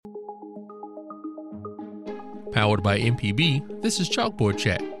Powered by MPB, this is Chalkboard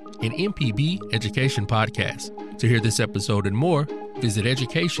Chat, an MPB education podcast. To hear this episode and more, visit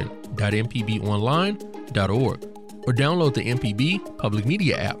education.mpbonline.org or download the MPB Public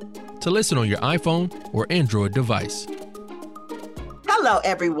Media app to listen on your iPhone or Android device. Hello,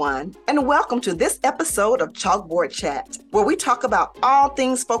 everyone, and welcome to this episode of Chalkboard Chat, where we talk about all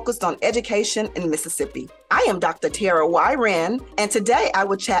things focused on education in Mississippi. I am Dr. Tara Y. Wren, and today I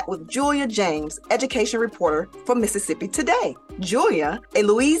will chat with Julia James, education reporter for Mississippi Today. Julia, a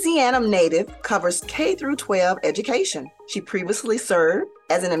Louisiana native, covers K-12 education. She previously served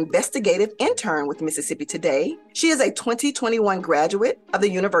as an investigative intern with Mississippi Today. She is a 2021 graduate of the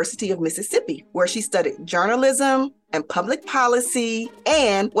University of Mississippi, where she studied journalism and public policy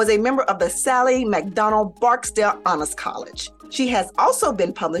and was a member of the Sally McDonald Barksdale Honors College. She has also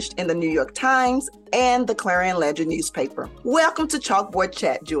been published in the New York Times and the Clarion Ledger newspaper. Welcome to Chalkboard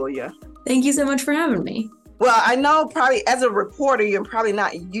Chat, Julia. Thank you so much for having me. Well, I know probably as a reporter, you're probably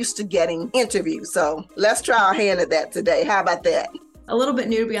not used to getting interviews. So let's try our hand at that today. How about that? A little bit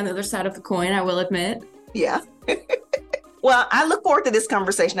new to be on the other side of the coin, I will admit. Yeah. Well, I look forward to this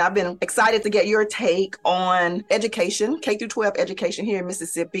conversation. I've been excited to get your take on education, K-12 education here in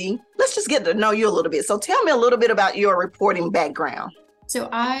Mississippi. Let's just get to know you a little bit. So tell me a little bit about your reporting background. So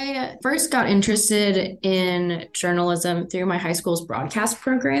I first got interested in journalism through my high school's broadcast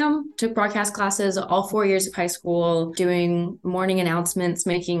program. Took broadcast classes all 4 years of high school, doing morning announcements,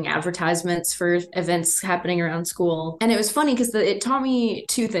 making advertisements for events happening around school. And it was funny because it taught me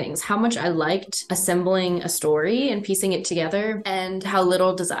two things: how much I liked assembling a story and piecing it together, and how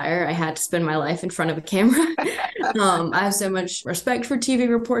little desire I had to spend my life in front of a camera. I have so much respect for TV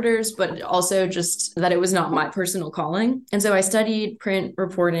reporters, but also just that it was not my personal calling. And so I studied print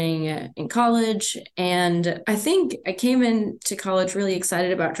reporting in college. And I think I came into college really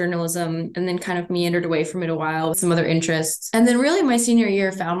excited about journalism and then kind of meandered away from it a while with some other interests. And then really my senior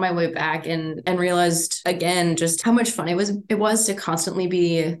year found my way back and realized again just how much fun it was to constantly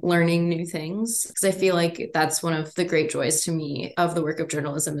be learning new things. Because I feel like that's one of the great joys to me of the work of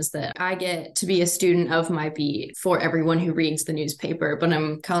journalism, is that I get to be a student of my beat for everyone who reads the newspaper, but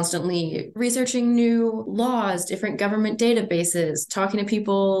I'm constantly researching new laws, different government databases, talking to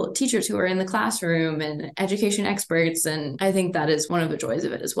people, teachers who are in the classroom and education experts. And I think that is one of the joys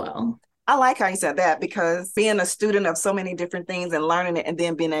of it as well. I like how you said that, because being a student of so many different things and learning it and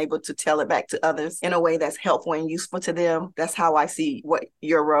then being able to tell it back to others in a way that's helpful and useful to them, that's how I see what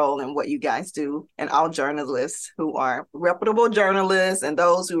your role and what you guys do, and all journalists who are reputable journalists and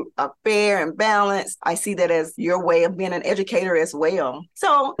those who are fair and balanced. I see that as your way of being an educator as well.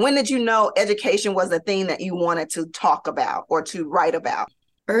 So when did you know education was a thing that you wanted to talk about or to write about?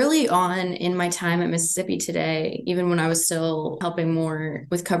 Early on in my time at Mississippi Today, even when I was still helping more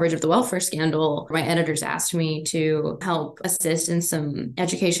with coverage of the welfare scandal, my editors asked me to help assist in some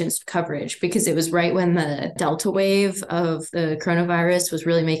education coverage, because it was right when the Delta wave of the coronavirus was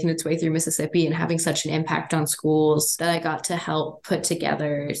really making its way through Mississippi and having such an impact on schools, that I got to help put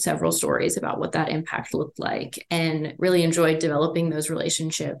together several stories about what that impact looked like, and really enjoyed developing those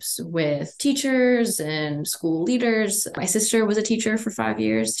relationships with teachers and school leaders. My sister was a teacher for 5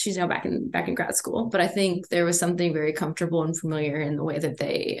 years. She's now back in grad school. But I think there was something very comfortable and familiar in the way that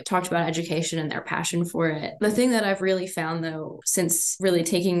they talked about education and their passion for it. The thing that I've really found, though, since really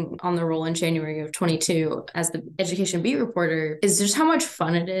taking on the role in January of 22 as the education beat reporter, is just how much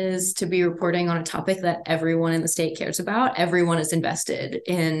fun it is to be reporting on a topic that everyone in the state cares about. Everyone is invested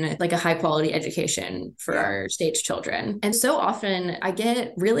in like a high quality education for our state's children. And so often I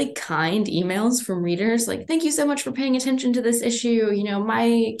get really kind emails from readers like, thank you so much for paying attention to this issue. You know,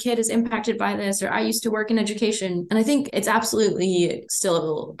 my kid is impacted by this, or I used to work in education. And I think it's absolutely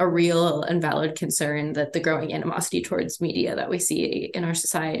still a real and valid concern that the growing animosity towards media that we see in our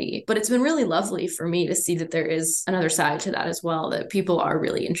society. But it's been really lovely for me to see that there is another side to that as well, that people are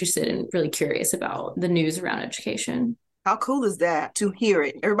really interested and really curious about the news around education. How cool is that to hear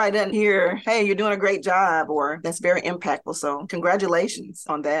it? Everybody doesn't hear, hey, you're doing a great job, or that's very impactful. So congratulations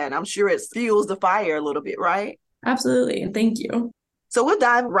on that. I'm sure it fuels the fire a little bit, right? Absolutely. And thank you. So we'll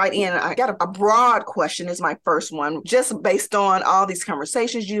dive right in. I got a broad question is my first one, just based on all these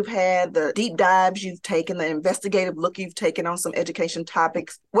conversations you've had, the deep dives you've taken, the investigative look you've taken on some education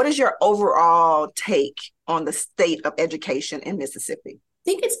topics. What is your overall take on the state of education in Mississippi?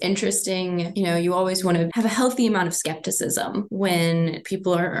 think it's interesting. You always want to have a healthy amount of skepticism when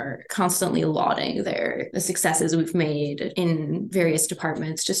people are constantly lauding the successes we've made in various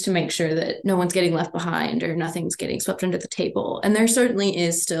departments, just to make sure that no one's getting left behind or nothing's getting swept under the table. And there certainly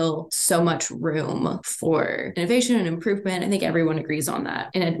is still so much room for innovation and improvement. I think everyone agrees on that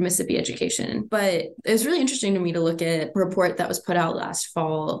in Mississippi education. But it was really interesting to me to look at a report that was put out last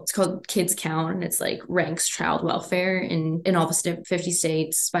fall. It's called Kids Count, and it's like ranks child welfare in all the 50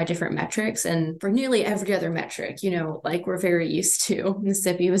 states by different metrics. And for nearly every other metric, like we're very used to,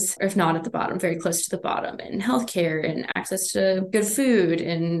 Mississippi was, if not at the bottom, very close to the bottom in healthcare and access to good food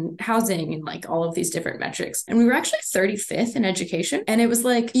and housing and like all of these different metrics. And we were actually 35th in education. And it was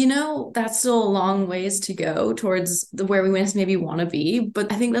like, that's still a long ways to go towards where we maybe want to be.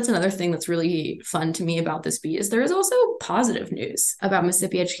 But I think that's another thing that's really fun to me about this beat is there is also positive news about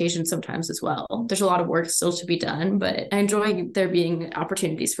Mississippi education sometimes as well. There's a lot of work still to be done, but I enjoy there being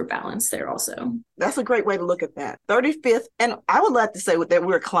opportunities for balance there also. That's a great way to look at that. 35th. And I would like to say that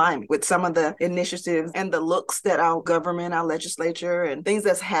we're climbing with some of the initiatives and the looks that our government, our legislature, and things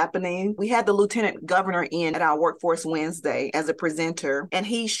that's happening. We had the Lieutenant Governor in at our Workforce Wednesday as a presenter, and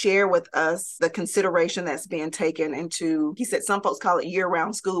he shared with us the consideration that's being taken into, he said some folks call it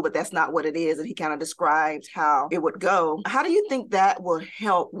year-round school, but that's not what it is. And he kind of described how it would go. How do you think that will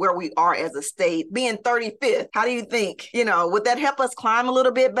help where we are as a state? Being 35th, how do you think, would that help us climb a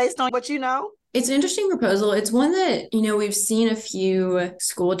little bit based on what you know? It's an interesting proposal. It's one that, we've seen a few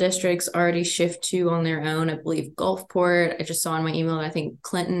school districts already shift to on their own. I believe Gulfport, I just saw in my email, I think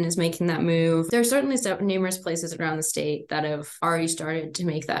Clinton is making that move. There are certainly numerous places around the state that have already started to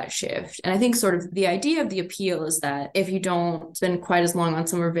make that shift. And I think sort of the idea of the appeal is that if you don't spend quite as long on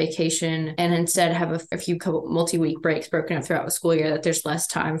summer vacation and instead have a few multi-week breaks broken up throughout the school year, that there's less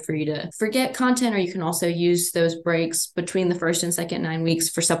time for you to forget content, or you can also use those breaks between the first and second 9 weeks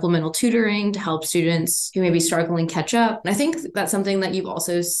for supplemental tutoring to help students who may be struggling catch up. And I think that's something that you've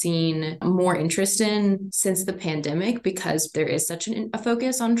also seen more interest in since the pandemic, because there is such a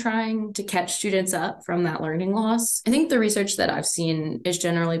focus on trying to catch students up from that learning loss. I think the research that I've seen is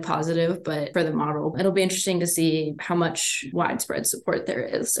generally positive, but for the model, it'll be interesting to see how much widespread support there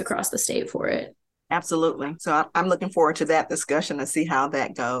is across the state for it. Absolutely. So I'm looking forward to that discussion and see how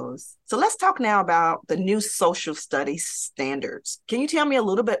that goes. So let's talk now about the new social studies standards. Can you tell me a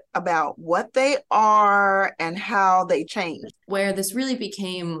little bit about what they are and how they change? Where this really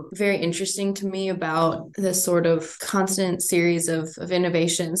became very interesting to me about this sort of constant series of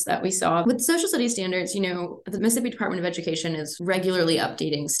innovations that we saw with social studies standards. The Mississippi Department of Education is regularly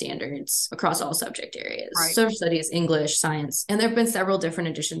updating standards across all subject areas, right? Social studies, English, science, and there have been several different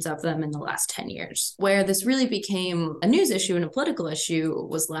editions of them in the last 10 years. Where this really became a news issue and a political issue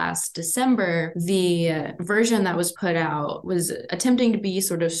was last December. The version that was put out was attempting to be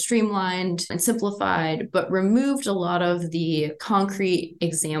sort of streamlined and simplified, but removed a lot of the concrete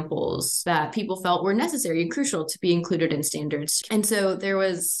examples that people felt were necessary and crucial to be included in standards. And so there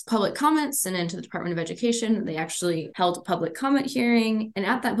was public comments sent into the Department of Education. They actually held a public comment hearing, and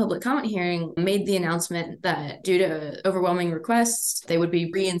at that public comment hearing made the announcement that due to overwhelming requests, they would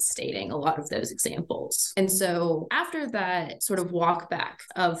be reinstating a lot of those examples. And so after that sort of walk back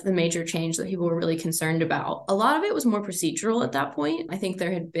of the major change that people were really concerned about, a lot of it was more procedural at that point. I think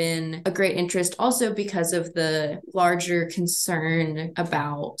there had been a great interest also because of the larger concern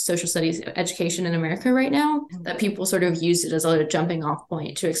about social studies education in America right now, that people sort of used it as a jumping off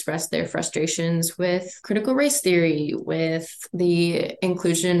point to express their frustrations with critical race theory, with the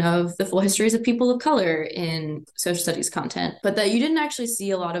inclusion of the full histories of people of color in social studies content, but that you didn't actually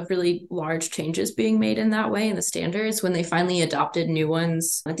see a lot of really large changes being made in that way in the standards. When they finally adopted new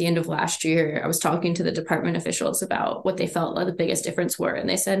ones at the end of last year, I was talking to the department officials about what they felt like the biggest difference were. And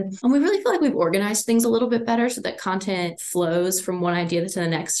they said, we really feel like we've organized things a little bit better so that content flows from one idea to the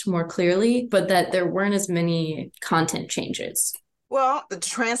next more clearly, but that there weren't as many content changes. Well, the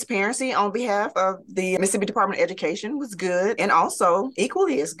transparency on behalf of the Mississippi Department of Education was good. And also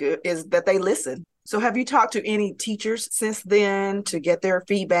equally as good is that they listen. So have you talked to any teachers since then to get their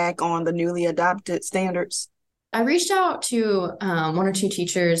feedback on the newly adopted standards? I reached out to one or two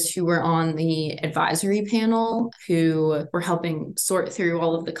teachers who were on the advisory panel who were helping sort through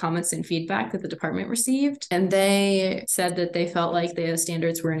all of the comments and feedback that the department received. And they said that they felt like the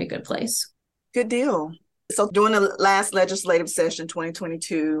standards were in a good place. Good deal. So during the last legislative session,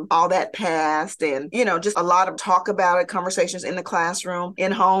 2022, all that passed and, just a lot of talk about it, conversations in the classroom,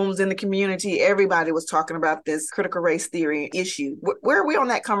 in homes, in the community. Everybody was talking about this critical race theory issue. Where are we on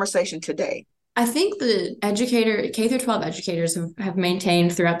that conversation today? I think the K through 12 educators have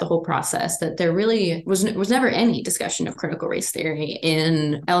maintained throughout the whole process that there really was never any discussion of critical race theory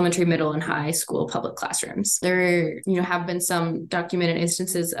in elementary, middle, and high school public classrooms. There, have been some documented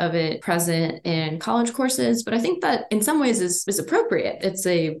instances of it present in college courses, but I think that in some ways is appropriate. It's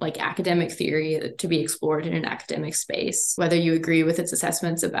a academic theory to be explored in an academic space, whether you agree with its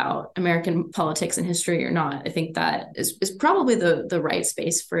assessments about American politics and history or not. I think that is probably the right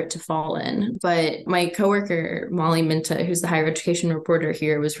space for it to fall in. But my coworker, Molly Minta, who's the higher education reporter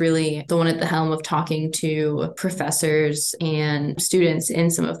here, was really the one at the helm of talking to professors and students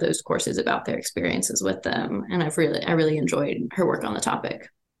in some of those courses about their experiences with them. And I really enjoyed her work on the topic.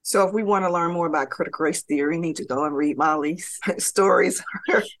 So if we want to learn more about critical race theory, we need to go and read Molly's stories.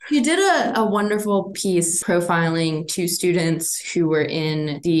 She did a wonderful piece profiling two students who were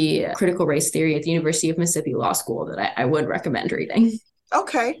in the critical race theory at the University of Mississippi Law School that I would recommend reading.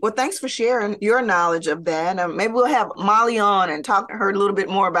 Okay. Well, thanks for sharing your knowledge of that. Maybe we'll have Molly on and talk to her a little bit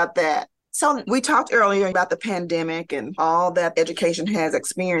more about that. So we talked earlier about the pandemic and all that education has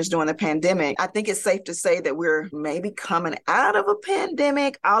experienced during the pandemic. I think it's safe to say that we're maybe coming out of a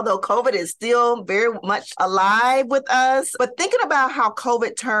pandemic, although COVID is still very much alive with us. But thinking about how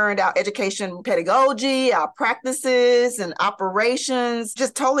COVID turned our education pedagogy, our practices and operations,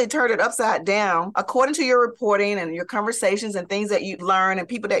 just totally turned it upside down. According to your reporting and your conversations and things that you've learned and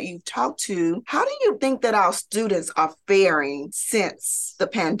people that you've talked to, how do you think that our students are faring since the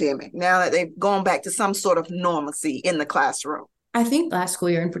pandemic? Now that they've gone back to some sort of normalcy in the classroom? I think last school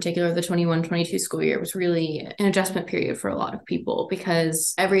year in particular, the 21-22 school year, was really an adjustment period for a lot of people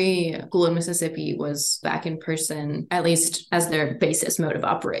because every school in Mississippi was back in person, at least as their basis mode of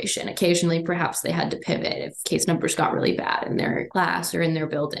operation. Occasionally, perhaps they had to pivot if case numbers got really bad in their class or in their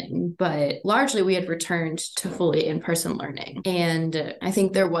building. But largely, we had returned to fully in-person learning. And I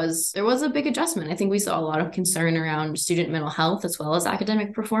think there was a big adjustment. I think we saw a lot of concern around student mental health as well as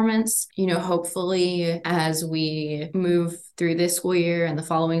academic performance. Hopefully, as we move through this school year and the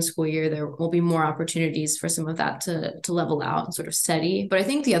following school year, there will be more opportunities for some of that to level out and sort of steady. But I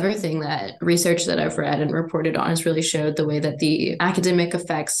think the other thing that research that I've read and reported on has really showed the way that the academic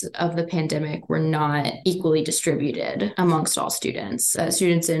effects of the pandemic were not equally distributed amongst all students.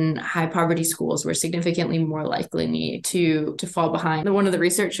 Students in high poverty schools were significantly more likely to fall behind. One of the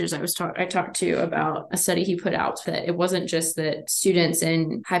researchers I talked to about a study he put out that it wasn't just that students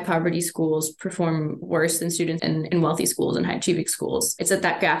in high poverty schools perform worse than students in wealthy schools and high achieving schools. It's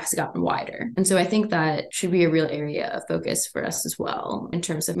that gap has gotten wider. And so I think that should be a real area of focus for us as well, in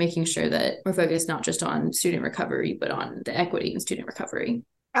terms of making sure that we're focused not just on student recovery, but on the equity in student recovery.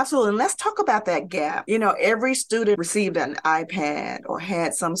 Absolutely. And let's talk about that gap. Every student received an iPad or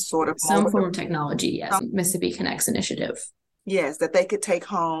had some form of technology. Yes. Mississippi Connects initiative. Yes, that they could take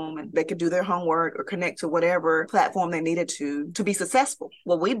home and they could do their homework or connect to whatever platform they needed to be successful.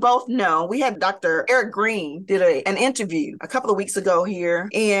 Well, we both know, we had Dr. Eric Green did an interview a couple of weeks ago here,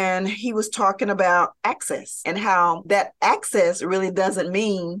 and he was talking about access and how that access really doesn't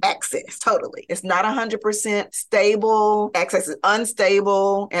mean access totally. It's not 100% stable. Access is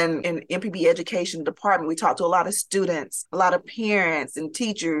unstable. And in MPB Education Department, we talk to a lot of students, a lot of parents and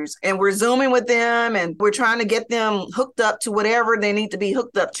teachers, and we're Zooming with them and we're trying to get them hooked up to whatever they need to be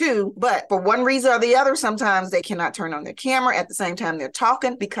hooked up to. But for one reason or the other, sometimes they cannot turn on their camera at the same time they're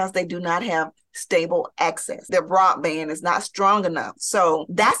talking because they do not have stable access. Their broadband is not strong enough. So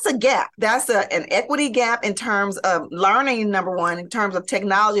that's a gap. That's an equity gap in terms of learning, number one, in terms of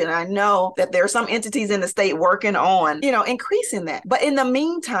technology. And I know that there are some entities in the state working on, increasing that. But in the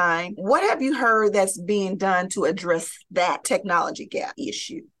meantime, what have you heard that's being done to address that technology gap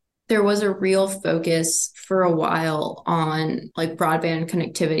issue? There was a real focus for a while on broadband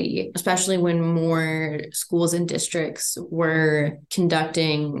connectivity, especially when more schools and districts were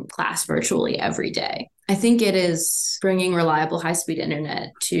conducting class virtually every day. I think it is bringing reliable high-speed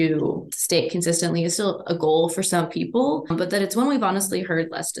internet to the state consistently is still a goal for some people, but that it's one we've honestly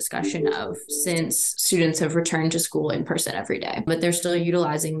heard less discussion of since students have returned to school in person every day. But they're still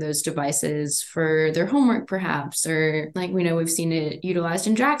utilizing those devices for their homework, perhaps, or we've seen it utilized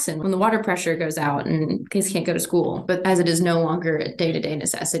in Jackson when the water pressure goes out and kids can't go to school. But as it is no longer a day-to-day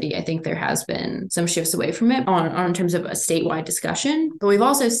necessity, I think there has been some shifts away from it on in terms of a statewide discussion. But we've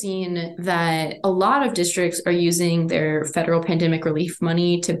also seen that a lot of districts are using their federal pandemic relief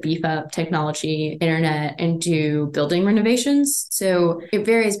money to beef up technology, internet, and do building renovations. So it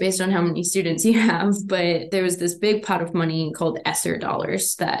varies based on how many students you have, but there was this big pot of money called ESSER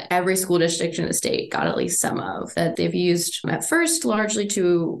dollars that every school district in the state got at least some of, that they've used at first largely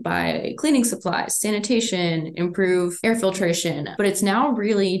to buy cleaning supplies, sanitation, improve air filtration, but it's now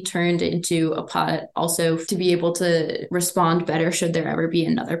really turned into a pot also to be able to respond better should there ever be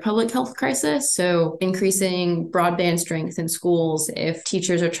another public health crisis. So increasing broadband strength in schools if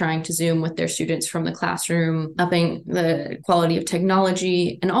teachers are trying to Zoom with their students from the classroom, upping the quality of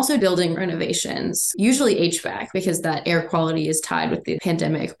technology, and also building renovations, usually HVAC, because that air quality is tied with the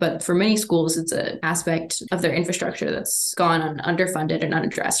pandemic. But for many schools, it's an aspect of their infrastructure that's gone underfunded and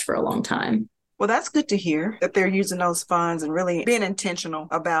unaddressed for a long time. Well, that's good to hear that they're using those funds and really being intentional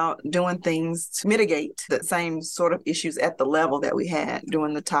about doing things to mitigate the same sort of issues at the level that we had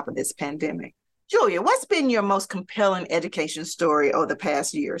during the top of this pandemic. Julia, what's been your most compelling education story over the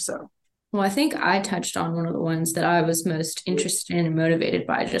past year or so? Well, I think I touched on one of the ones that I was most interested in and motivated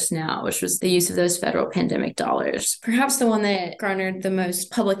by just now, which was the use of those federal pandemic dollars. Perhaps the one that garnered the most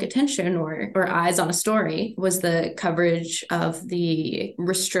public attention or eyes on a story was the coverage of the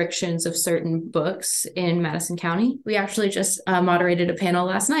restrictions of certain books in Madison County. We actually just moderated a panel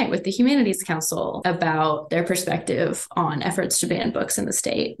last night with the Humanities Council about their perspective on efforts to ban books in the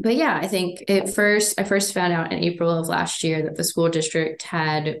state. But yeah, I think I first found out in April of last year that the school district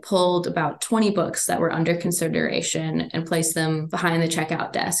had pulled about 20 books that were under consideration and placed them behind the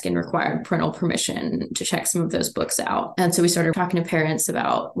checkout desk and required parental permission to check some of those books out. And so we started talking to parents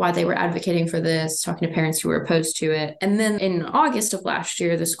about why they were advocating for this, talking to parents who were opposed to it. And then in August of last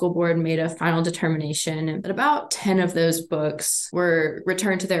year, the school board made a final determination that about 10 of those books were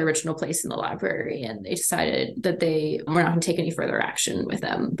returned to their original place in the library. And they decided that they were not going to take any further action with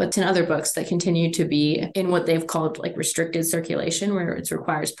them. But 10 other books that continue to be in what they've called like restricted circulation, where it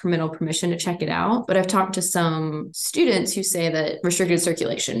requires parental permission to check it out. But I've talked to some students who say that restricted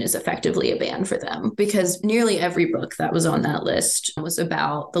circulation is effectively a ban for them because nearly every book that was on that list was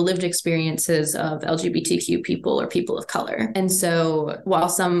about the lived experiences of LGBTQ people or people of color. And so while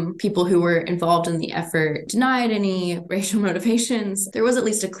some people who were involved in the effort denied any racial motivations, there was at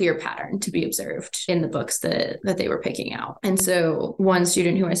least a clear pattern to be observed in the books that they were picking out. And so one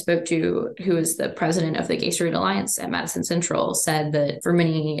student who I spoke to, who is the president of the Gay Straight Alliance at Madison Central, said that for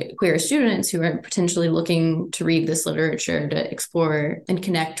many queer students who are potentially looking to read this literature to explore and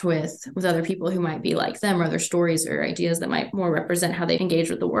connect with other people who might be like them or other stories or ideas that might more represent how they engage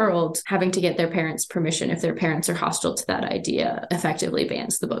with the world, having to get their parents' permission if their parents are hostile to that idea effectively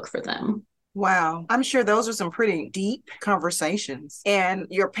bans the book for them. Wow. I'm sure those are some pretty deep conversations. And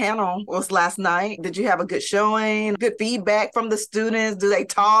your panel was last night. Did you have a good showing? Good feedback from the students? Do they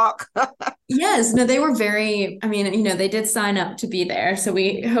talk? Yes. No, they were very, they did sign up to be there. So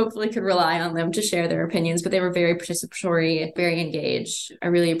we hopefully could rely on them to share their opinions, but they were very participatory, very engaged. I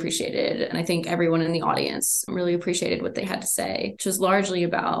really appreciated it. And I think everyone in the audience really appreciated what they had to say, which was largely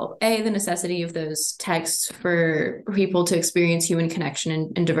about, the necessity of those texts for people to experience human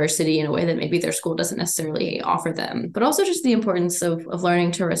connection and diversity in a way that maybe their school doesn't necessarily offer them, but also just the importance of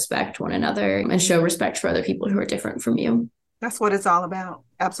learning to respect one another and show respect for other people who are different from you. That's what it's all about.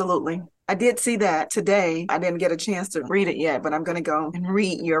 Absolutely. I did see that today. I didn't get a chance to read it yet, but I'm going to go and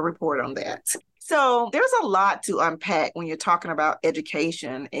read your report on that. So there's a lot to unpack when you're talking about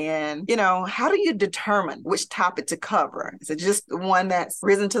education and, how do you determine which topic to cover? Is it just the one that's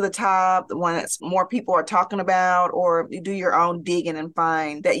risen to the top, the one that's more people are talking about, or you do your own digging and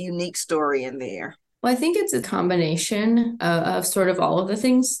find that unique story in there? Well, I think it's a combination of sort of all of the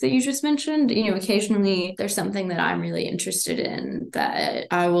things that you just mentioned. Occasionally there's something that I'm really interested in that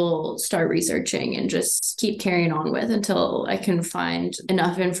I will start researching and just keep carrying on with until I can find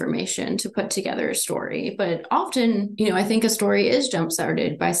enough information to put together a story. But often, I think a story is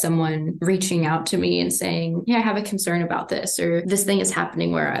jump-started by someone reaching out to me and saying, I have a concern about this, or this thing is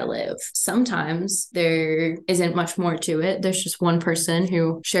happening where I live. Sometimes there isn't much more to it. There's just one person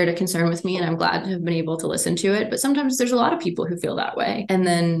who shared a concern with me, and I'm glad to have been able to listen to it. But sometimes there's a lot of people who feel that way. And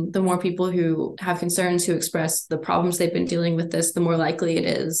then the more people who have concerns, who express the problems they've been dealing with this, the more likely it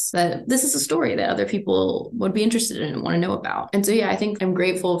is that this is a story that other people would be interested in and want to know about. And so, I think I'm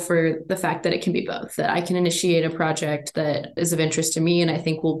grateful for the fact that it can be both, that I can initiate a project that is of interest to me and I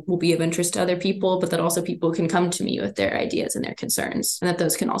think will be of interest to other people, but that also people can come to me with their ideas and their concerns, and that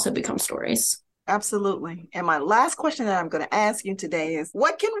those can also become stories. Absolutely. And my last question that I'm going to ask you today is,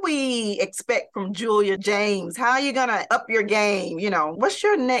 what can we expect from Julia James? How are you going to up your game? What's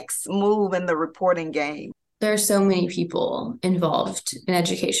your next move in the reporting game? There are so many people involved in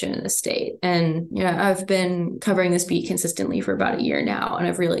education in the state. And, I've been covering this beat consistently for about a year now, and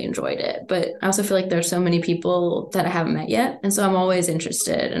I've really enjoyed it. But I also feel like there's so many people that I haven't met yet. And so I'm always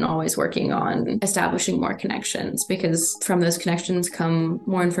interested and always working on establishing more connections, because from those connections come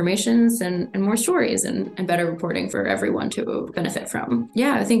more informations and more stories and better reporting for everyone to benefit from.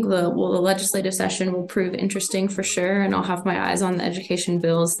 Yeah, I think the legislative session will prove interesting for sure. And I'll have my eyes on the education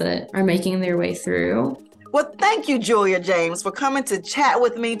bills that are making their way through. Well, thank you, Julia James, for coming to chat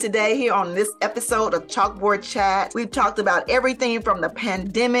with me today here on this episode of Chalkboard Chat. We've talked about everything from the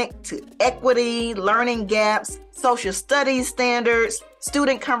pandemic to equity, learning gaps, social studies standards,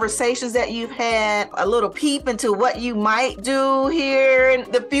 student conversations that you've had, a little peep into what you might do here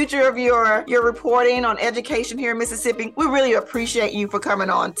in the future of your reporting on education here in Mississippi. We really appreciate you for coming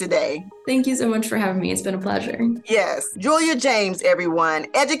on today. Thank you so much for having me. It's been a pleasure. Yes. Julia James, everyone,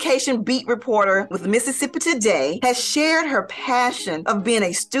 education beat reporter with Mississippi Today, has shared her passion of being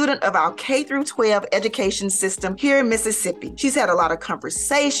a student of our K-12 education system here in Mississippi. She's had a lot of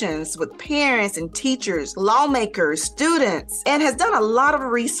conversations with parents and teachers, lawmakers, students, and has done a lot of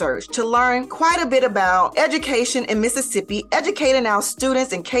research to learn quite a bit about education in Mississippi, educating our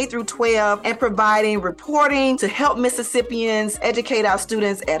students in K-12 and providing reporting to help Mississippians educate our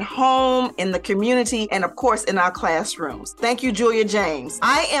students at home, in the community, and of course in our classrooms. Thank you, Julia James.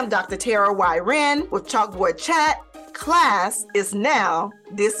 I am Dr. Tara Y. Wren with Chalkboard Chat. Class is now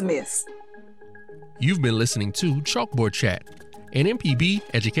dismissed. You've been listening to Chalkboard Chat, an MPB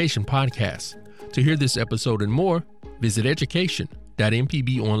education podcast. To hear this episode and more, visit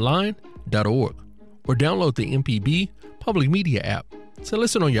education.mpbonline.org or download the MPB Public Media app to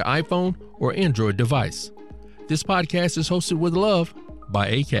listen on your iPhone or Android device. This podcast is hosted with love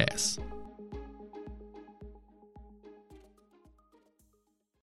by ACAST.